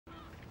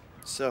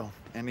So,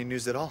 any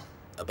news at all?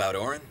 About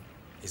Orhan?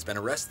 He's been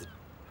arrested.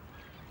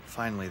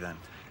 Finally, then.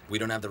 We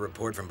don't have the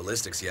report from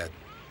ballistics yet.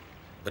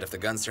 But if the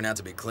guns turn out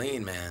to be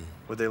clean, man...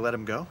 Would they let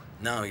him go?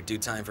 No, he'd do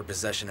time for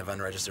possession of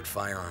unregistered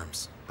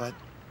firearms. But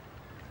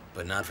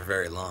not for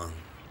very long.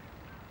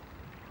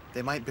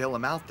 they might bail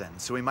him out then,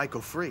 so he might go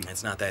free.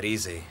 It's not that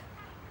easy.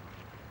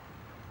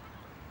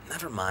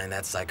 Never mind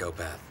that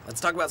psychopath. Let's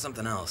talk about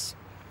something else.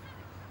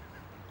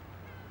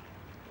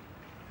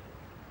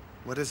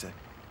 What is it?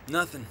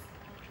 Nothing.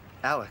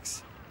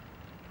 Alex.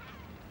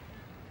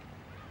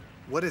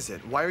 What is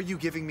it? Why are you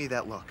giving me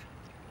that look?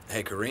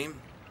 Hey, Kareem.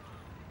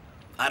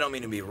 I don't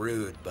mean to be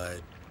rude,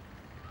 but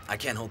I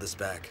can't hold this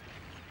back.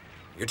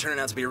 You're turning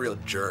out to be a real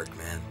jerk,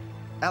 man.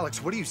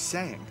 Alex, what are you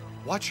saying?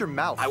 Watch your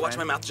mouth, I watch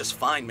friend. my mouth just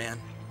fine, man.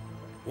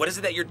 What is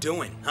it that you're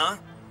doing, huh?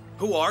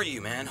 Who are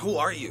you, man? Who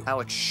are you?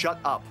 Alex, shut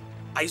up.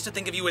 I used to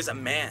think of you as a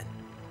man.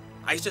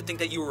 I used to think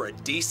that you were a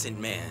decent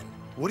man.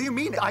 What do you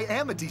mean? I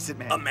am a decent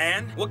man. A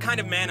man? What kind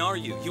of man are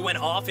you? You went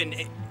off and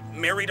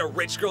married a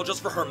rich girl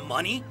just for her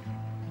money?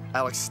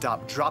 Alex,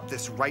 stop. Drop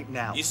this right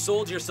now. You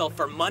sold yourself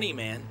for money,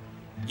 man.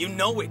 You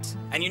know it.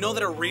 And you know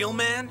that a real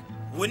man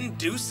wouldn't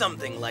do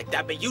something like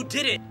that, but you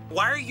did it.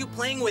 Why are you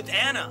playing with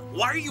Anna?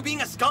 Why are you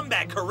being a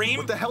scumbag, Kareem?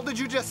 What the hell did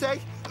you just say?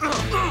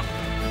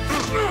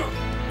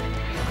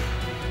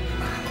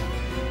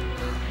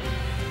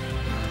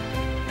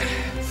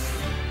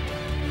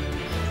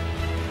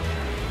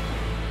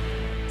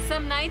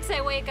 Some nights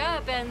I wake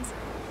up and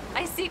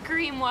I see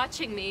Kareem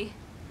watching me.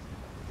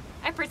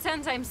 I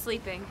pretend I'm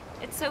sleeping.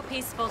 It's so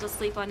peaceful to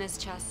sleep on his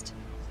chest.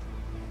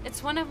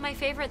 It's one of my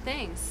favorite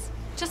things,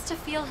 just to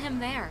feel him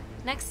there,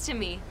 next to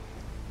me.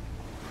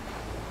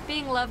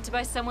 Being loved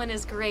by someone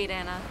is great,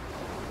 Anna.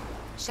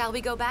 Shall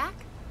we go back?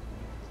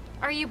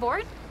 Are you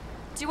bored?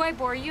 Do I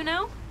bore you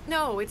now?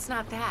 No, it's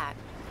not that.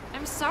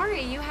 I'm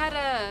sorry, you had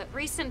a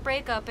recent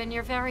breakup and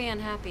you're very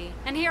unhappy.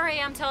 And here I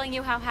am telling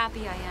you how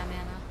happy I am,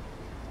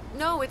 Anna.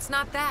 No, it's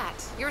not that.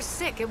 You're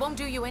sick. It won't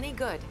do you any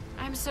good.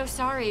 I'm so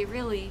sorry,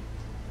 really.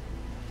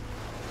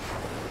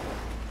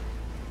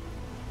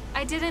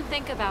 I didn't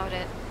think about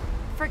it.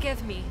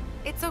 Forgive me.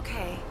 It's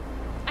okay.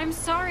 I'm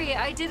sorry,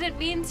 I didn't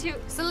mean to...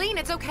 Celine,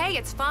 it's okay.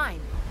 It's fine.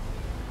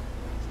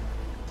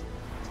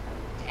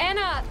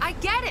 Anna! I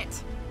get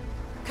it!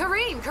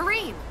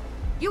 Kareem!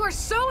 You are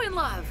so in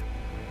love!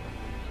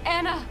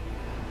 Anna!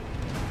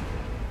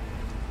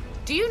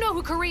 Do you know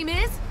who Kareem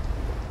is?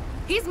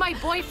 He's my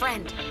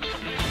boyfriend.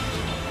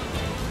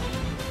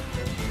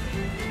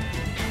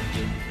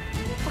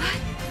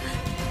 What?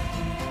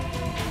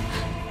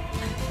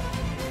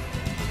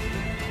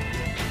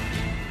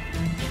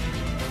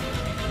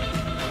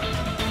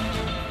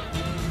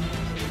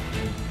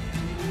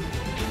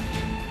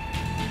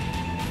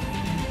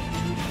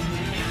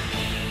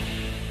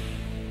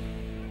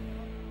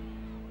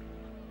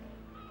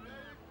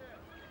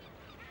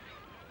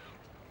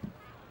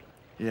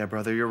 Yeah,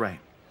 brother, you're right.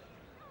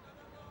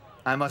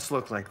 I must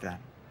look like that.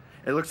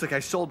 It looks like I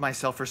sold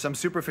myself for some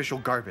superficial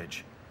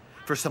garbage.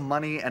 For some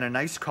money and a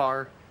nice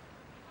car,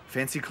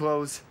 fancy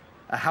clothes,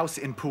 a house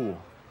in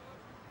Pool.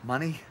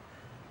 Money?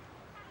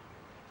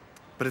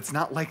 But it's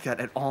not like that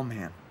at all,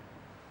 man.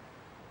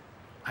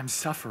 I'm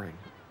suffering.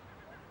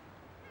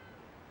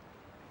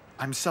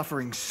 I'm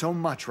suffering so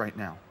much right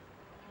now.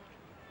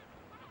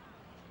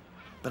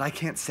 But I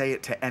can't say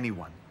it to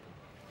anyone.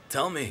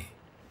 Tell me.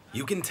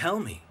 You can tell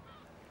me.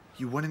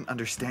 You wouldn't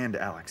understand,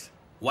 Alex.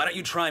 Why don't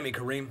you try me,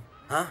 Kareem?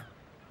 Huh?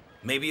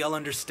 Maybe I'll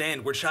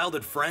understand. We're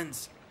childhood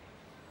friends.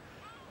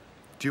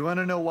 Do you want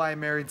to know why I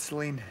married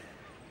Celine?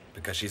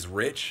 Because she's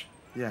rich?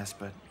 Yes,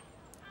 but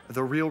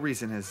the real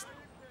reason is...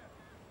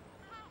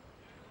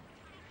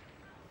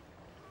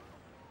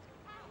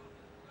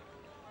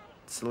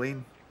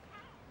 Celine...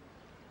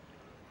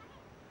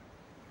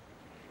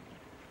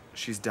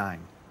 She's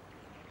dying.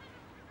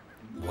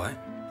 What?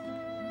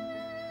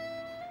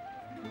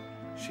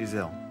 She's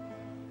ill.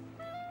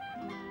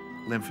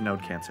 Lymph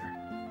node cancer.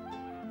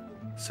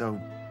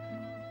 So,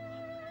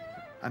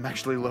 I'm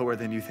actually lower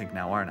than you think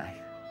now, aren't I?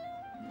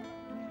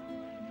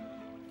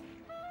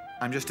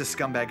 I'm just a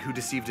scumbag who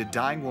deceived a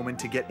dying woman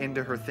to get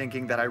into her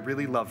thinking that I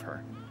really love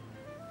her.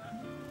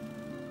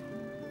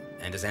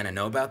 And does Anna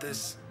know about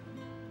this?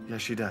 Yeah,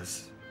 she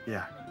does.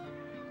 Yeah.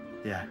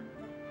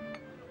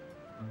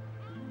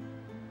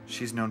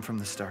 She's known from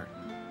the start.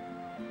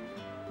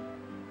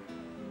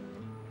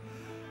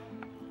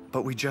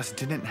 But we just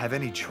didn't have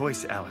any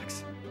choice,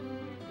 Alex.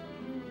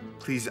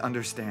 Please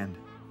understand.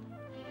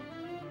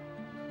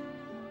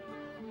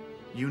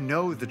 You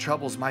know the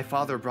troubles my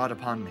father brought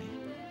upon me.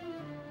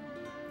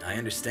 I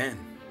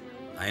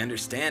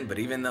understand, but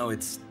even though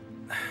it's...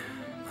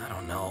 I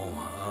don't know,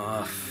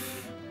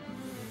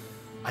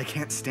 I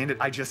can't stand it,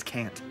 I just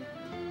can't.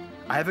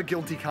 I have a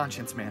guilty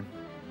conscience, man.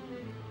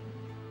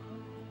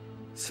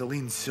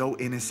 Celine's so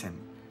innocent.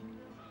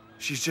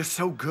 She's just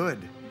so good.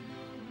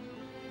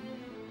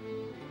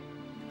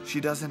 She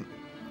doesn't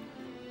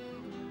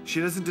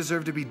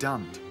deserve to be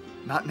dumped.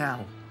 Not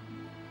now.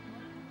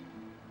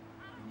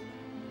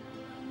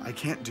 I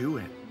can't do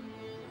it.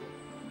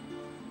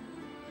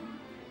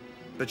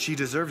 but she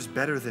deserves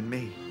better than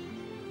me.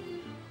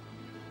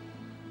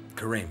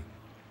 Kareem,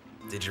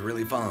 did you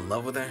really fall in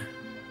love with her?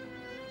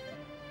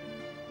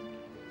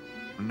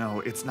 No,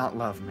 it's not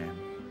love, man.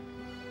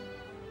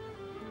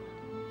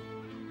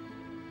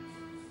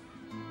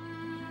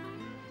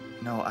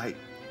 No, I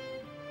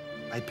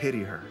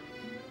pity her.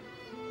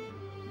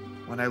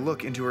 When I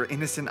look into her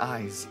innocent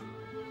eyes,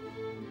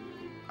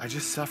 I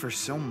just suffer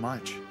so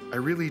much. I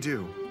really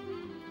do.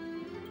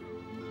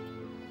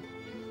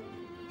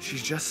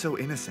 She's just so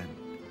innocent.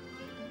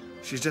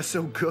 She's just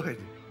so good.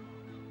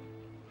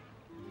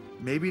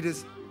 Maybe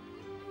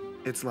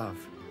it's love.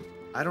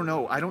 I don't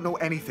know. I don't know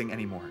anything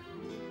anymore.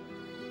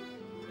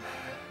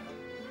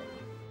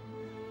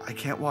 I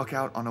can't walk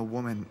out on a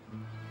woman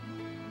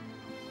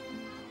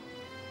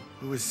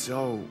who is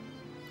so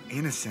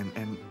innocent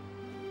and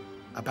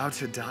about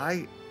to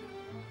die.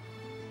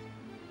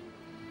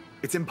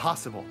 It's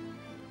impossible.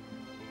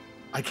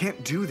 I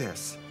can't do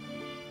this.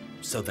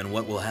 So then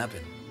what will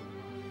happen?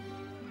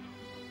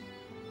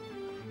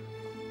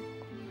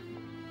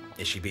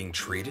 Is she being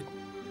treated?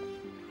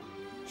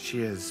 She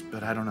is,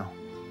 but I don't know.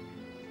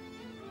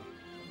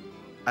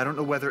 I don't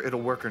know whether it'll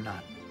work or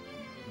not.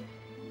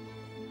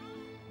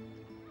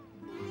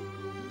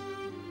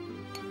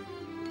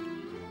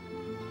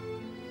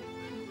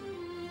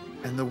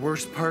 And the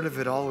worst part of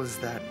it all is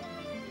that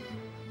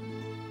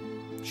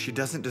she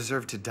doesn't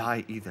deserve to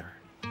die either.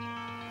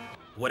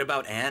 What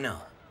about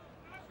Anna?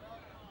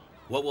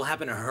 What will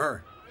happen to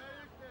her?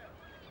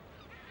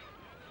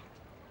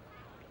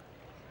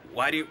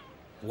 Why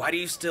do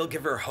you still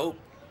give her hope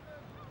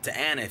to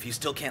Anna if you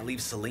still can't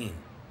leave Celine?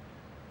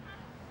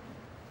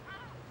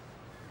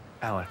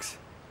 Alex,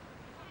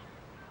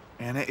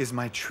 Anna is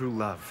my true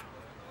love.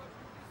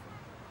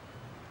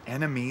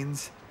 Anna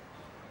means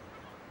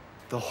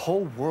the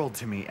whole world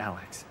to me,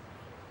 Alex.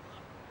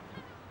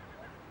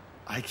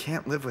 I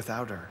can't live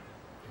without her.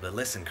 But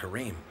listen,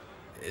 Kareem,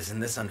 isn't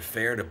this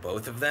unfair to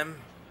both of them?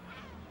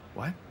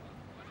 What?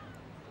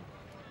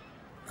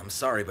 I'm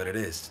sorry, but it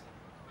is.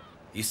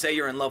 You say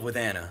you're in love with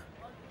Anna,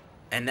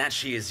 and that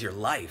she is your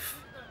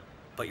life,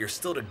 but you're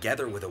still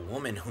together with a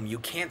woman whom you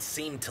can't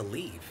seem to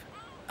leave.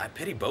 I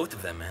pity both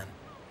of them, man.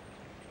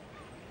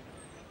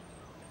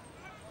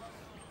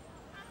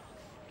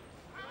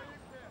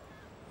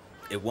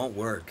 It won't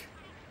work.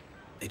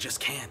 It just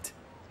can't.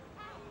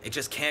 It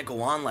just can't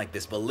go on like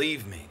this,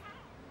 believe me.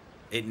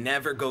 It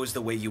never goes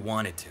the way you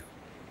want it to.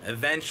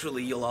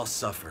 Eventually, you'll all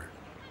suffer.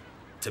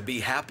 To be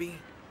happy,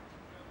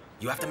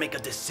 you have to make a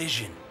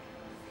decision.